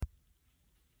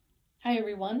Hi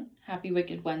everyone, happy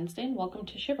Wicked Wednesday and welcome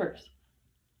to Shivers.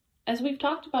 As we've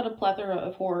talked about a plethora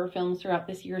of horror films throughout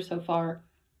this year so far,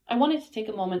 I wanted to take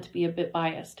a moment to be a bit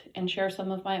biased and share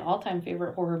some of my all-time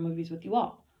favorite horror movies with you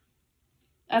all.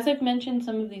 As I've mentioned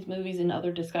some of these movies in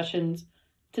other discussions,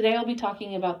 today I'll be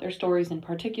talking about their stories in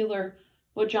particular,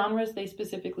 what genres they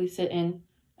specifically sit in,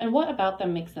 and what about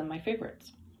them makes them my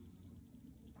favorites.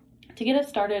 To get us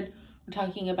started, we're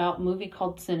talking about a movie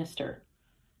called Sinister.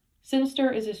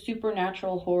 Sinister is a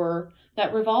supernatural horror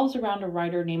that revolves around a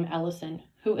writer named Ellison,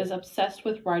 who is obsessed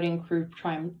with writing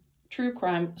true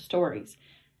crime stories.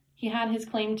 He had his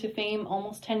claim to fame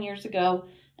almost 10 years ago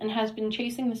and has been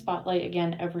chasing the spotlight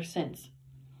again ever since.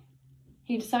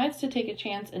 He decides to take a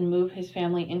chance and move his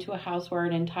family into a house where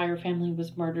an entire family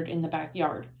was murdered in the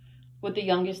backyard, with the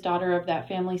youngest daughter of that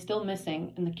family still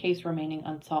missing and the case remaining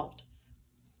unsolved.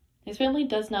 His family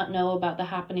does not know about the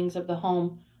happenings of the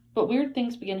home, but weird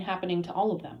things begin happening to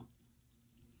all of them.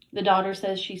 The daughter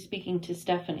says she's speaking to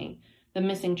Stephanie, the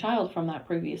missing child from that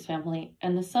previous family,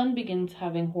 and the son begins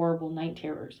having horrible night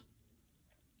terrors.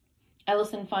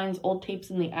 Ellison finds old tapes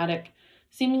in the attic,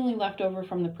 seemingly left over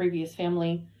from the previous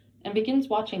family, and begins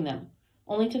watching them,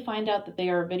 only to find out that they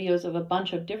are videos of a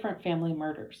bunch of different family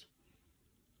murders.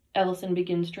 Ellison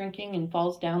begins drinking and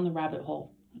falls down the rabbit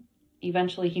hole.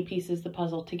 Eventually, he pieces the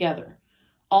puzzle together.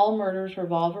 All murders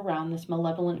revolve around this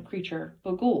malevolent creature,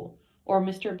 Bughuul, or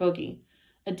Mr. Boogie,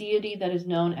 a deity that is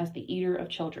known as the Eater of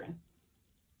Children.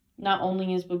 Not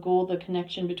only is Bughuul the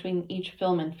connection between each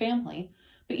film and family,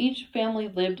 but each family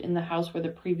lived in the house where the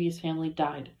previous family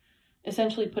died,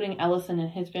 essentially putting Ellison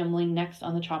and his family next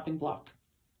on the chopping block.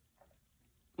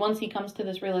 Once he comes to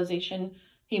this realization,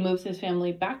 he moves his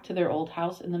family back to their old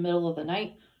house in the middle of the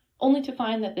night, only to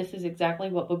find that this is exactly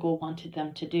what Bughuul wanted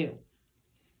them to do.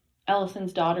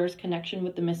 Ellison's daughter's connection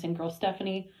with the missing girl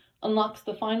Stephanie unlocks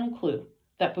the final clue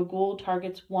that Bughuul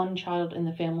targets one child in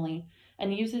the family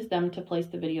and uses them to place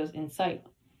the videos in sight.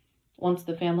 Once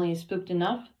the family is spooked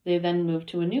enough, they then move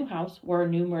to a new house where a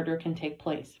new murder can take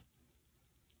place.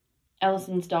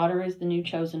 Ellison's daughter is the new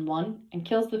chosen one and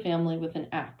kills the family with an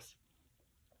axe.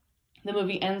 The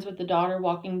movie ends with the daughter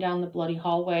walking down the bloody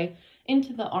hallway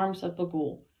into the arms of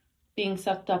Bughuul, being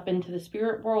sucked up into the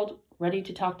spirit world, ready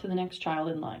to talk to the next child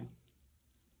in line.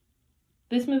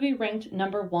 This movie ranked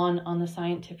number 1 on the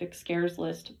scientific scares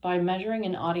list by measuring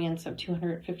an audience of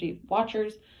 250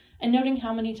 watchers and noting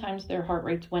how many times their heart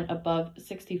rates went above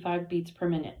 65 beats per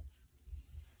minute.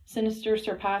 Sinister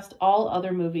surpassed all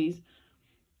other movies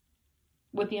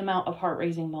with the amount of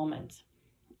heart-raising moments.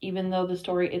 Even though the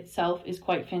story itself is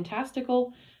quite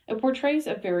fantastical, it portrays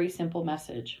a very simple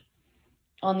message.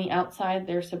 On the outside,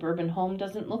 their suburban home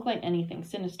doesn't look like anything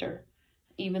sinister.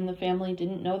 Even the family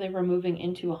didn't know they were moving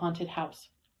into a haunted house.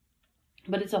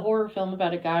 But it's a horror film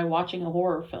about a guy watching a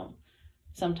horror film.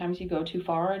 Sometimes you go too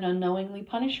far and unknowingly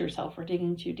punish yourself for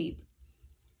digging too deep.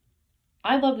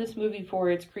 I love this movie for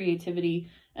its creativity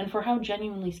and for how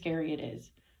genuinely scary it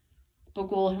is.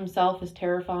 Bughuul himself is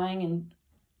terrifying, and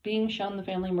being shown the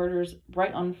family murders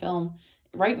right on film,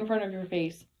 right in front of your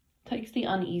face, takes the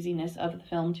uneasiness of the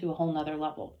film to a whole nother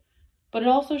level. But it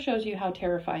also shows you how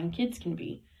terrifying kids can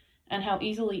be, and how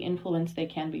easily influenced they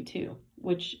can be too,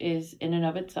 which is in and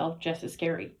of itself just as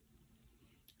scary.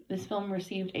 This film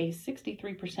received a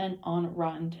 63% on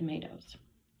Rotten Tomatoes.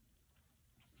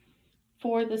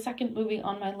 For the second movie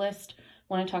on my list, I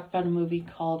want to talk about a movie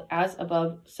called As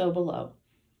Above, So Below.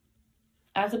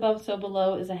 As Above, So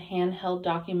Below is a handheld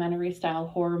documentary-style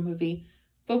horror movie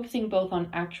focusing both on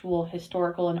actual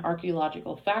historical and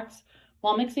archaeological facts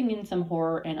while mixing in some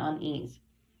horror and unease.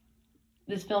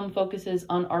 This film focuses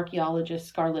on archaeologist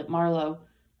Scarlett Marlowe,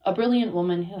 a brilliant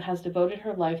woman who has devoted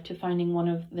her life to finding one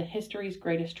of the history's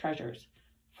greatest treasures,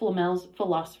 Flamel's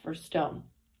Philosopher's Stone.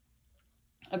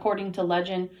 According to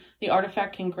legend, the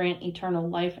artifact can grant eternal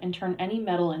life and turn any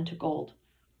metal into gold.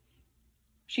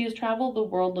 She has traveled the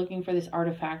world looking for this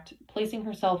artifact, placing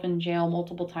herself in jail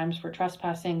multiple times for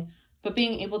trespassing, but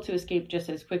being able to escape just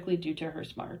as quickly due to her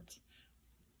smarts.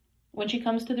 When she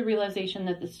comes to the realization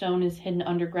that the stone is hidden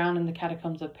underground in the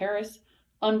catacombs of Paris,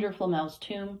 under Flamel's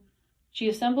tomb, she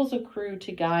assembles a crew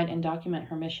to guide and document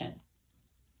her mission.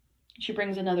 She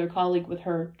brings another colleague with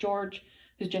her, George,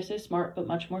 who's just as smart but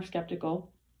much more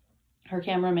skeptical, her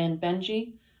cameraman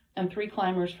Benji, and 3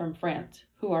 climbers from France,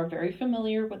 who are very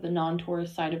familiar with the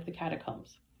non-tourist side of the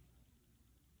catacombs.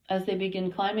 As they begin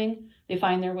climbing, they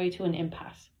find their way to an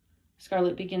impasse.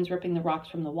 Scarlett begins ripping the rocks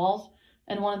from the walls,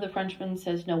 and one of the Frenchmen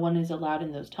says no one is allowed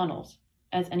in those tunnels,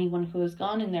 as anyone who has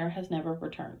gone in there has never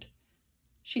returned.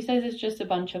 She says it's just a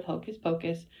bunch of hocus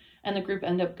pocus, and the group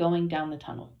end up going down the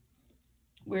tunnel.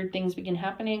 weird things begin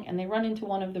happening, and they run into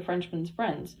one of the Frenchman's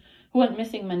friends, who went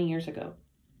missing many years ago.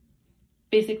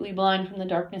 Basically blind from the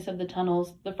darkness of the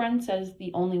tunnels, the friend says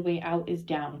the only way out is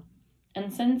down,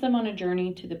 and sends them on a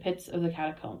journey to the pits of the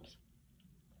catacombs.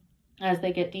 As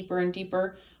they get deeper and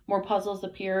deeper, more puzzles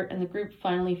appear, and the group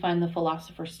finally find the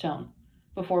Philosopher's Stone,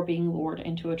 before being lured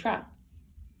into a trap.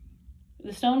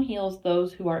 The stone heals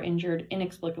those who are injured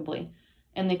inexplicably,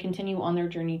 and they continue on their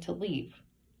journey to leave.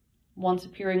 Once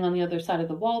appearing on the other side of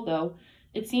the wall, though,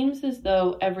 it seems as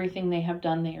though everything they have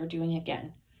done they are doing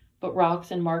again, but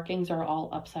rocks and markings are all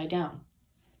upside down.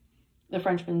 The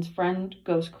Frenchman's friend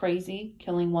goes crazy,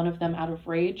 killing one of them out of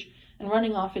rage and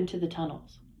running off into the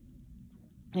tunnels.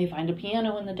 They find a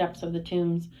piano in the depths of the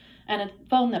tombs and a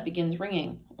phone that begins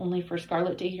ringing, only for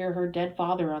Scarlet to hear her dead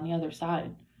father on the other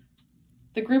side.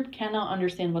 The group cannot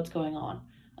understand what's going on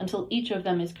until each of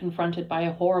them is confronted by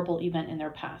a horrible event in their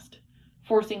past,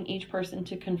 forcing each person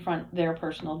to confront their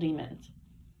personal demons.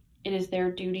 It is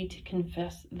their duty to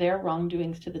confess their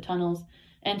wrongdoings to the tunnels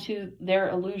and to their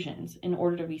illusions in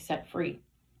order to be set free.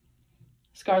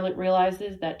 Scarlet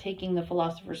realizes that taking the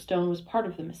Philosopher's Stone was part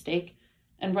of the mistake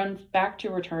and runs back to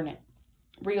return it,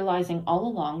 realizing all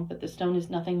along that the stone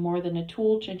is nothing more than a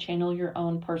tool to channel your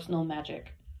own personal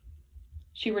magic.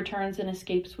 She returns and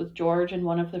escapes with George and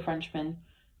one of the Frenchmen,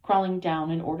 crawling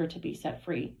down in order to be set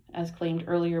free, as claimed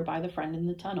earlier by the friend in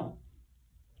the tunnel.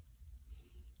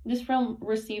 This film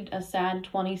received a sad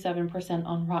 27%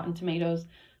 on Rotten Tomatoes,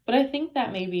 but I think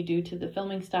that may be due to the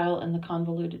filming style and the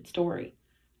convoluted story.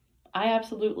 I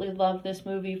absolutely love this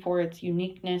movie for its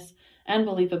uniqueness and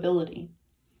believability.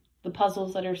 The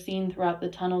puzzles that are seen throughout the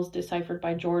tunnels deciphered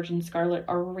by George and Scarlet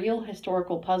are real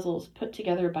historical puzzles put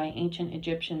together by ancient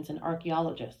Egyptians and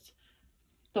archaeologists.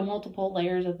 The multiple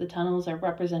layers of the tunnels are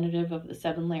representative of the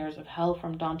 7 layers of hell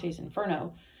from Dante's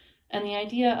Inferno, and the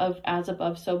idea of as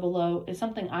above, so below is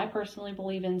something I personally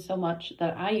believe in so much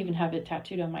that I even have it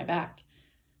tattooed on my back.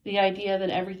 The idea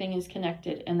that everything is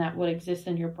connected and that what exists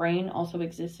in your brain also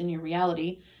exists in your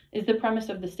reality is the premise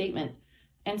of the statement,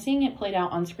 and seeing it played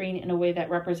out on screen in a way that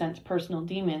represents personal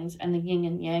demons and the yin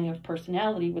and yang of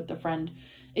personality with the friend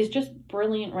is just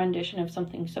brilliant rendition of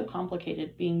something so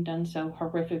complicated being done so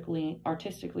horrifically,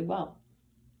 artistically well.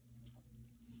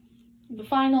 The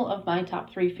final of my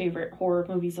top 3 favorite horror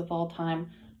movies of all time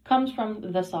comes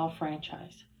from the Saw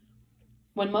franchise.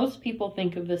 When most people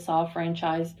think of the Saw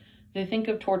franchise, they think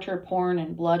of torture porn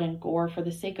and blood and gore for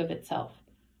the sake of itself.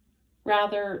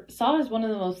 Rather, Saw is one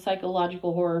of the most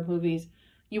psychological horror movies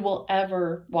you will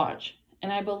ever watch,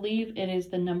 and I believe it is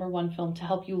the #1 film to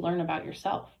help you learn about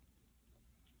yourself.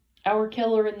 Our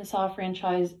killer in the Saw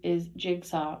franchise is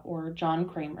Jigsaw, or John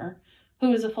Kramer,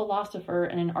 who is a philosopher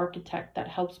and an architect that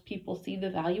helps people see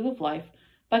the value of life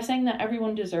by saying that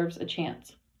everyone deserves a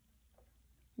chance.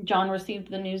 John received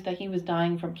the news that he was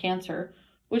dying from cancer,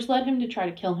 which led him to try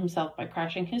to kill himself by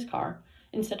crashing his car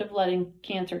instead of letting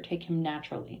cancer take him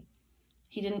naturally.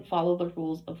 He didn't follow the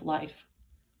rules of life.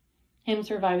 Him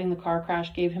surviving the car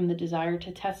crash gave him the desire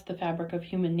to test the fabric of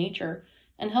human nature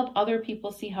and help other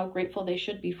people see how grateful they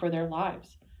should be for their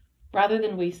lives, rather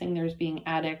than wasting theirs being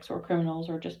addicts or criminals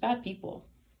or just bad people.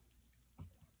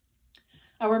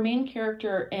 Our main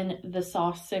character in the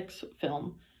Saw 6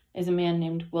 film is a man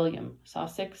named William. Saw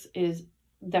 6 is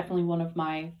definitely one of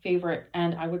my favorite,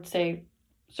 and I would say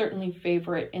certainly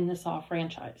favorite in the Saw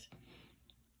franchise.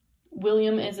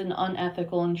 William is an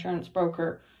unethical insurance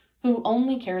broker who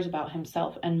only cares about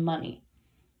himself and money.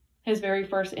 His very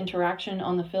first interaction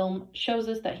on the film shows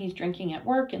us that he's drinking at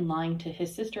work and lying to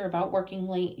his sister about working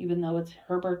late, even though it's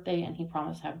her birthday and he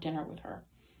promised to have dinner with her.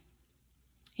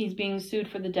 He's being sued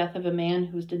for the death of a man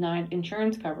who was denied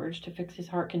insurance coverage to fix his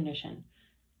heart condition.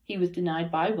 He was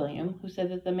denied by William, who said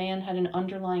that the man had an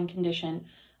underlying condition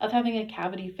of having a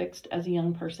cavity fixed as a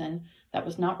young person that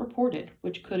was not reported,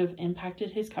 which could have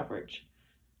impacted his coverage.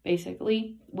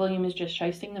 Basically, William is just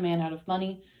shysting the man out of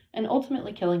money and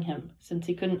ultimately killing him since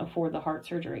he couldn't afford the heart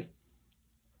surgery.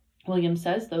 William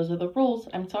says, "Those are the rules.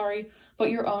 I'm sorry, but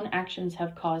your own actions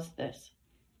have caused this."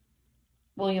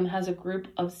 William has a group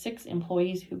of 6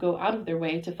 employees who go out of their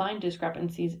way to find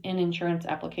discrepancies in insurance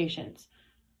applications.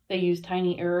 They use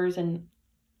tiny errors in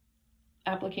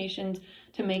applications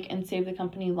to make and save the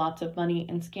company lots of money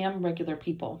and scam regular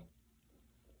people.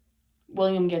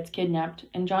 William gets kidnapped,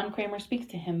 and John Kramer speaks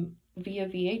to him via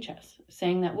VHS,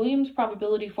 saying that William's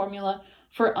probability formula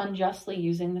for unjustly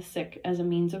using the sick as a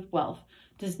means of wealth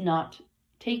does not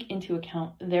take into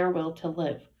account their will to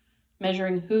live.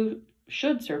 Measuring who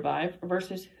should survive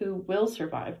versus who will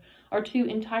survive are 2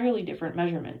 entirely different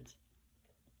measurements.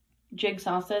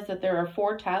 Jigsaw says that there are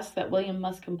 4 tasks that William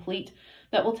must complete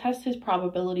that will test his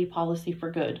probability policy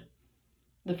for good.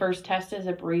 The first test is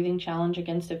a breathing challenge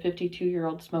against a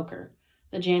 52-year-old smoker,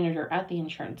 the janitor at the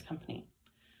insurance company.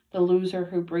 The loser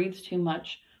who breathes too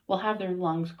much will have their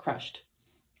lungs crushed.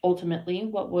 Ultimately,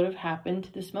 what would have happened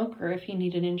to the smoker if he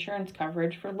needed insurance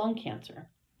coverage for lung cancer?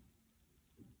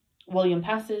 William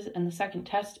passes, and the second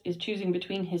test is choosing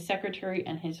between his secretary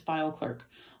and his file clerk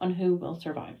on who will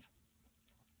survive.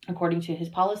 According to his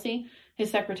policy, his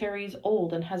secretary is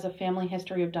old and has a family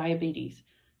history of diabetes.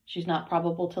 She's not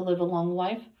probable to live a long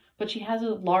life, but she has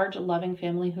a large, loving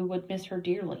family who would miss her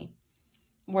dearly.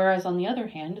 Whereas, on the other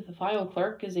hand, the file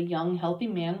clerk is a young, healthy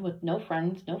man with no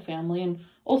friends, no family, and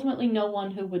ultimately no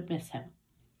one who would miss him.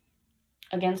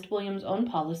 Against William's own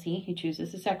policy, he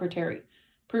chooses a secretary,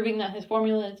 proving that his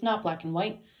formula is not black and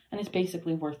white and is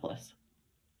basically worthless.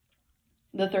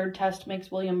 The third test makes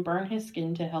William burn his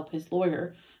skin to help his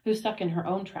lawyer, who's stuck in her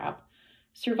own trap,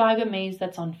 survive a maze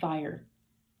that's on fire.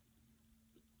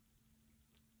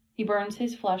 He burns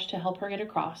his flesh to help her get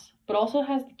across, but also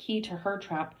has the key to her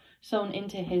trap sewn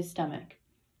into his stomach.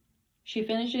 She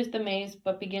finishes the maze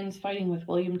but begins fighting with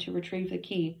William to retrieve the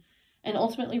key, and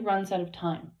ultimately runs out of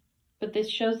time. But this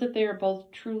shows that they are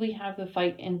both truly have the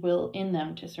fight and will in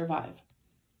them to survive.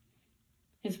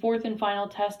 His fourth and final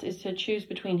test is to choose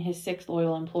between his 6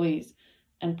 loyal employees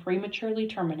and prematurely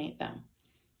terminate them,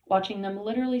 watching them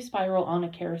literally spiral on a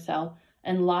carousel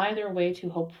and lie their way to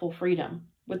hopeful freedom,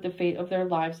 with the fate of their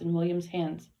lives in William's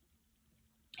hands.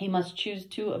 He must choose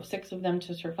 2 of 6 of them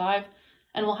to survive,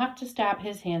 and will have to stab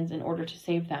his hands in order to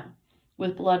save them,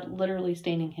 with blood literally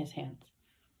staining his hands.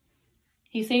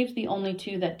 He saves the only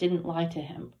 2 that didn't lie to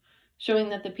him, showing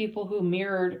that the people who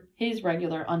mirrored his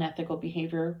regular unethical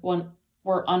behavior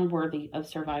were unworthy of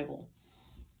survival.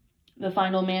 The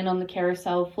final man on the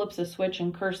carousel flips a switch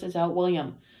and curses out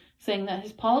William, saying that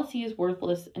his policy is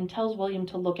worthless, and tells William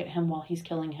to look at him while he's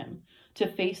killing him, to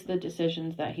face the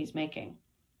decisions that he's making.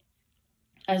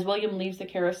 As William leaves the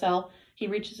carousel, he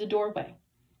reaches a doorway.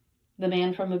 The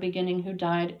man from the beginning who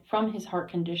died from his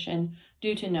heart condition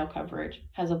due to no coverage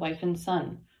has a wife and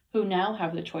son, who now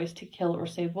have the choice to kill or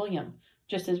save William,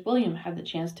 just as William had the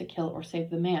chance to kill or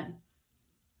save the man.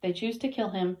 They choose to kill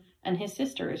him, and his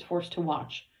sister is forced to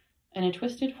watch, in a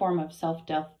twisted form of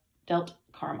self-dealt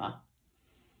karma.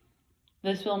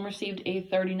 This film received a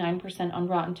 39% on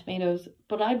Rotten Tomatoes,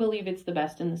 but I believe it's the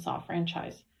best in the Saw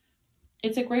franchise.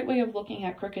 It's a great way of looking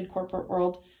at crooked corporate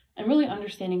world and really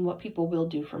understanding what people will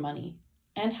do for money,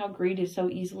 and how greed is so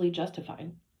easily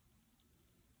justified.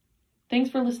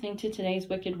 Thanks for listening to today's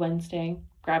Wicked Wednesday.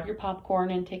 Grab your popcorn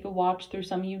and take a watch through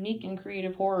some unique and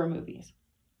creative horror movies.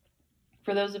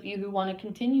 For those of you who want to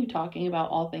continue talking about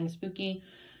all things spooky,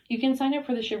 you can sign up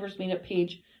for the Shivers meetup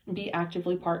page and be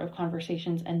actively part of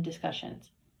conversations and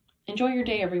discussions. Enjoy your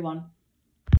day, everyone.